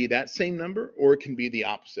itself can be that same number or it can be the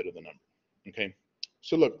opposite of the number, okay?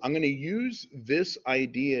 So look, I'm going to use this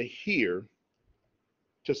idea here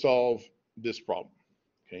to solve this problem,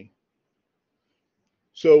 okay?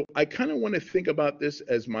 So I kind of want to think about this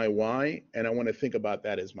as my y, and I want to think about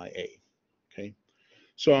that as my a, okay?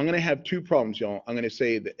 So I'm going to have two problems, y'all. I'm going to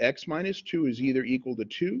say that x minus 2 is either equal to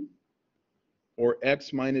 2 or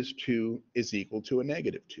x minus 2 is equal to a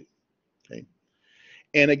negative 2, okay?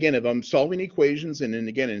 And again, if I'm solving equations, and then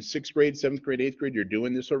again, in 6th grade, 7th grade, 8th grade, you're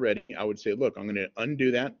doing this already, I would say, look, I'm going to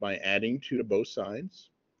undo that by adding 2 to both sides.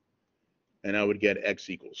 And I would get x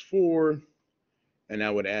equals 4. And I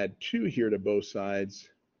would add 2 here to both sides.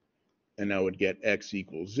 And I would get x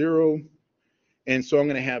equals 0. And so I'm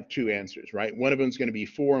going to have two answers, right? One of them is going to be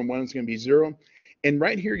 4 and one is going to be 0. And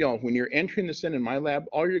right here, y'all, when you're entering this in MyLab,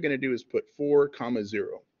 all you're going to do is put 4,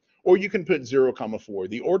 0. Or you can put 0, 4.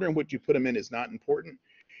 The order in which you put them in is not important.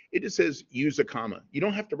 It just says use a comma. You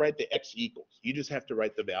don't have to write the x equals. You just have to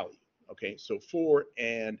write the value, okay? So 4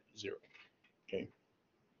 and 0, okay?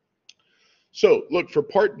 So look, for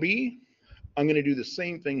part B, I'm going to do the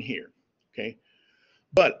same thing here, okay?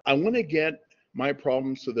 But I want to get my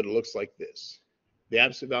problem so that it looks like this. The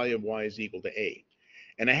absolute value of y is equal to a.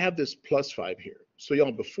 And I have this plus 5 here. So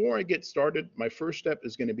y'all, before I get started, my first step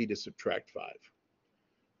is going to be to subtract 5.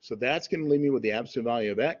 So that's going to leave me with the absolute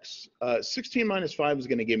value of x. 16 minus 5 is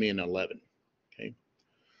going to give me an 11. Okay.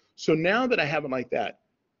 So now that I have it like that,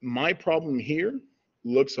 my problem here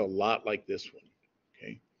looks a lot like this one.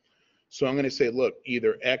 Okay. So I'm going to say, look,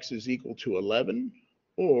 either x is equal to 11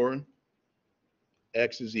 or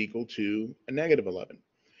x is equal to a negative 11.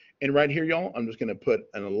 And right here, y'all, I'm just going to put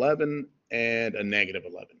an 11 and a negative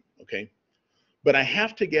 11. Okay. But I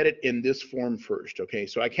have to get it in this form first. Okay.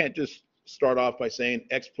 So I can't just start off by saying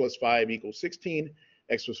x plus 5 equals 16,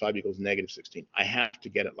 x plus 5 equals negative 16. I have to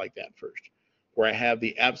get it like that first, where I have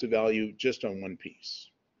the absolute value just on one piece.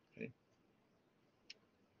 Okay.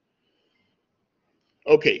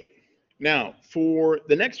 Okay. Now, for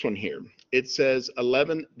the next one here, it says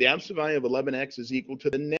 11, the absolute value of 11x is equal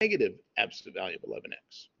to the negative absolute value of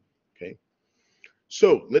 11x. Okay.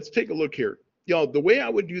 So let's take a look here. Y'all, the way I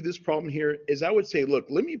would do this problem here is I would say, look,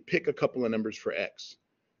 let me pick a couple of numbers for x.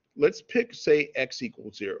 Let's pick, say, x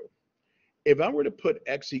equals 0. If I were to put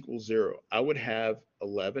x equals 0, I would have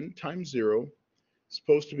 11 times 0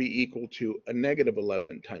 supposed to be equal to a negative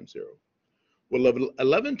 11 times 0. Well,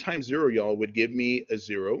 11 times 0, y'all, would give me a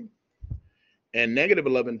 0. And negative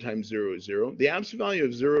 11 times 0 is 0. The absolute value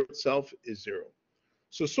of 0 itself is 0.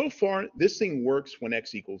 So far, this thing works when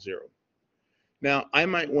x equals 0. Now, I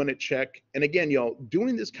might want to check, and again, y'all,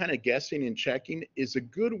 doing this kind of guessing and checking is a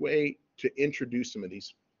good way to introduce some of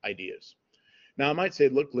these ideas. Now, I might say,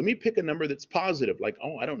 look, let me pick a number that's positive, like,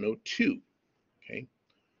 oh, I don't know, 2. Okay.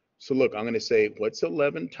 So look, I'm going to say, what's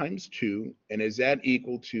 11 times 2? And is that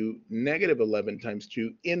equal to negative 11 times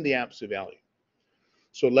 2 in the absolute value?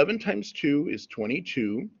 So 11 times 2 is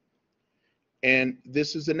 22. And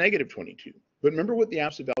this is a negative 22. But remember what the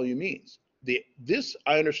absolute value means. This,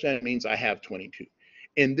 I understand, means I have 22.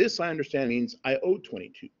 And this, I understand, means I owe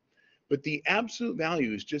 22. But the absolute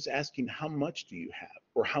value is just asking how much do you have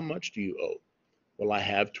or how much do you owe? Well, I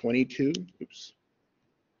have 22. Oops.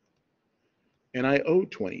 And I owe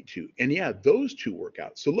 22. And yeah, those two work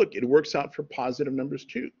out. So look, it works out for positive numbers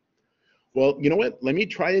too. Well, you know what? Let me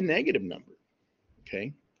try a negative number.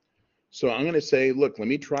 Okay. So I'm going to say, look, let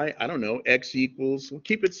me try, I don't know, x equals, we'll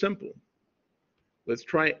keep it simple. Let's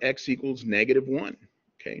try x equals negative 1.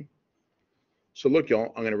 Okay. So look,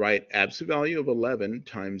 y'all, I'm going to write absolute value of 11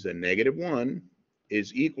 times a negative 1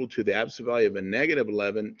 is equal to the absolute value of a negative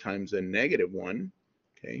 11 times a negative 1.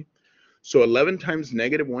 Okay. So 11 times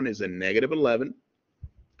negative 1 is a negative 11.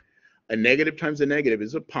 A negative times a negative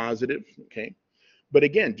is a positive. Okay. But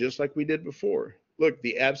again, just like we did before, look,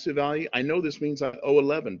 the absolute value, I know this means I owe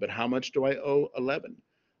 11, but how much do I owe 11?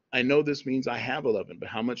 I know this means I have 11, but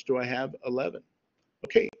how much do I have 11?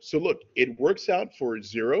 Okay, so look, it works out for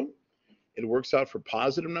 0, it works out for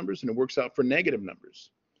positive numbers, and it works out for negative numbers.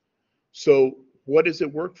 So what does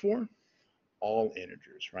it work for? All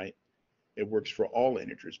integers, right? It works for all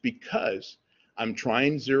integers because I'm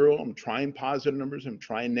trying 0, I'm trying positive numbers, I'm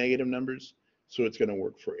trying negative numbers, so it's going to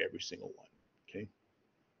work for every single one, okay?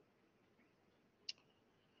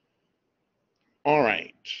 All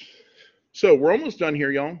right, so we're almost done here,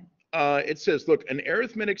 y'all. It says, look, an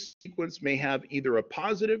arithmetic sequence may have either a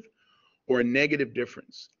positive or a negative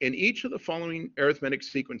difference. In each of the following arithmetic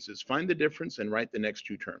sequences, find the difference and write the next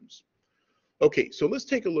two terms. Okay, so let's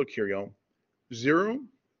take a look here, y'all. 0,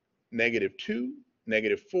 negative 2,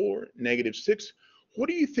 negative 4, negative 6. What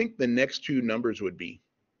do you think the next two numbers would be?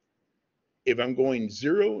 If I'm going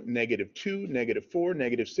 0, negative 2, negative 4,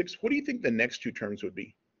 negative 6, what do you think the next two terms would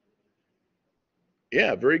be?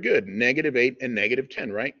 Yeah, very good. Negative 8 and negative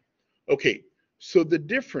 10, right? Okay, so the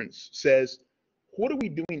difference says, what are we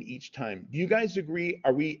doing each time? Do you guys agree?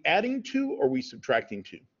 Are we adding 2 or are we subtracting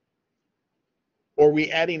 2? Or are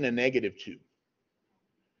we adding a negative 2?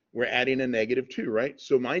 We're adding a negative 2, right?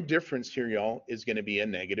 So my difference here, y'all, is going to be a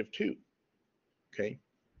negative 2. Okay.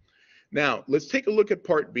 Now, let's take a look at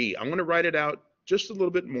part B. I'm going to write it out just a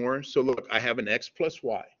little bit more. So look, I have an x plus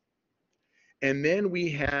y. And then we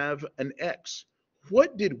have an x.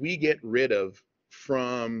 What did we get rid of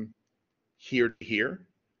from here to here?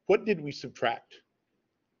 What did we subtract?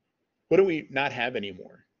 What do we not have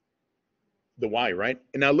anymore? The y, right?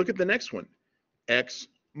 And now look at the next one, x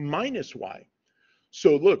minus y.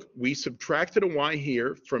 So look, we subtracted a y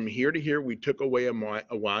here. From here to here, we took away a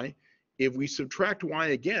y. If we subtract y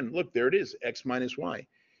again, look, there it is, x minus y.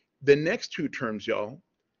 The next two terms, y'all,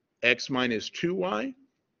 x minus 2y,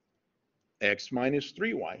 x minus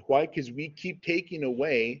 3y. Why? Because we keep taking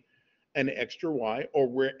away an extra y, or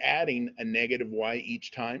we're adding a negative y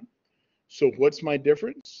each time. So what's my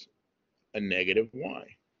difference? A negative y.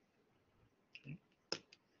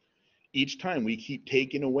 Each time we keep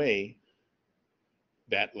taking away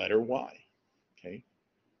that letter y, okay?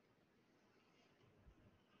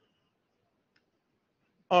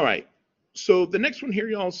 All right. So the next one here,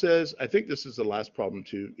 y'all, says, I think this is the last problem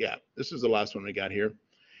too. Yeah, this is the last one we got here.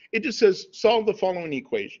 It just says solve the following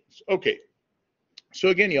equations. Okay. So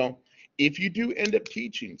again, y'all, if you do end up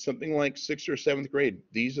teaching something like 6th or 7th grade,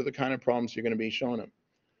 these are the kind of problems you're going to be showing them.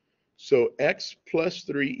 So x plus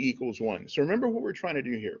 3 equals 1. So remember what we're trying to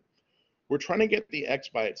do here. We're trying to get the x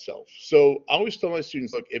by itself. So I always tell my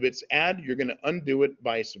students, look, if it's add, you're going to undo it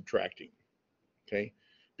by subtracting. Okay?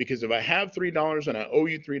 Because if I have $3 and I owe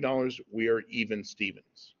you $3, we are even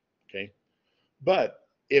Stevens. Okay? But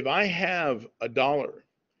if I have $1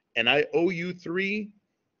 and I owe you 3,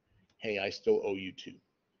 hey, I still owe you 2.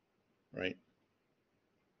 Right?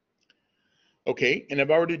 Okay, and if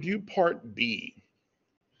I were to do part B,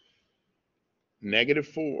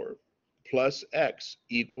 -4 plus x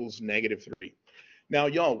equals -3. Now,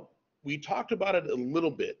 y'all, we talked about it a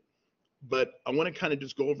little bit, but I want to kind of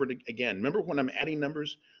just go over it again. Remember when I'm adding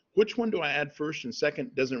numbers, which one do I add first and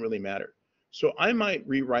second doesn't really matter. So I might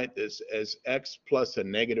rewrite this as x plus a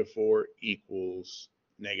 -4 equals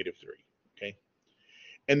 -3, okay?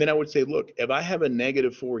 And then I would say, look, if I have a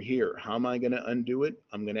 -4 here, how am I going to undo it?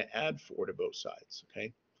 I'm going to add 4 to both sides,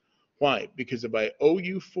 okay? Why? Because if I owe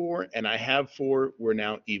you 4 and I have 4, we're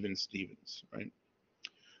now even Stevens, right?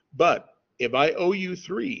 But if I owe you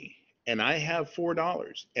 3 and I have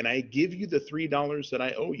 $4 and I give you the $3 that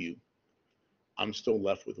I owe you, I'm still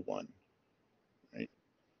left with 1, right?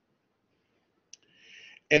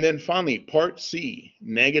 And then finally, part C,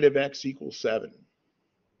 -x equals 7.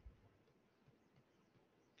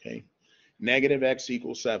 Okay, -x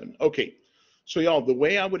equals 7. Okay, so y'all, the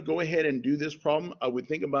way I would go ahead and do this problem, I would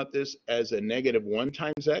think about this as a -1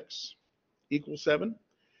 times x equals 7.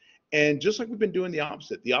 And just like we've been doing the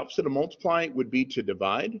opposite of multiply would be to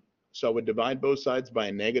divide. So I would divide both sides by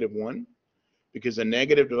a -1, because a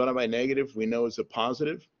negative divided by a negative we know is a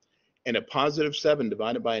positive. And a +7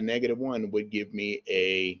 divided by a -1 would give me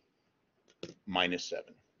a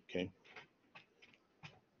 -7, okay?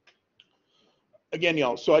 Again,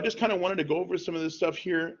 y'all, so I just kind of wanted to go over some of this stuff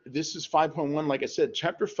here. This is 5.1. Like I said,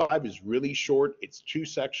 chapter 5 is really short. It's 2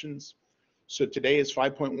 sections. So today is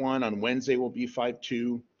 5.1. On Wednesday will be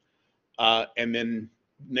 5.2. And then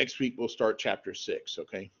next week we'll start chapter 6,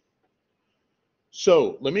 okay?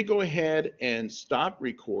 So let me go ahead and stop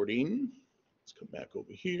recording. Let's come back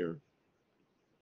over here.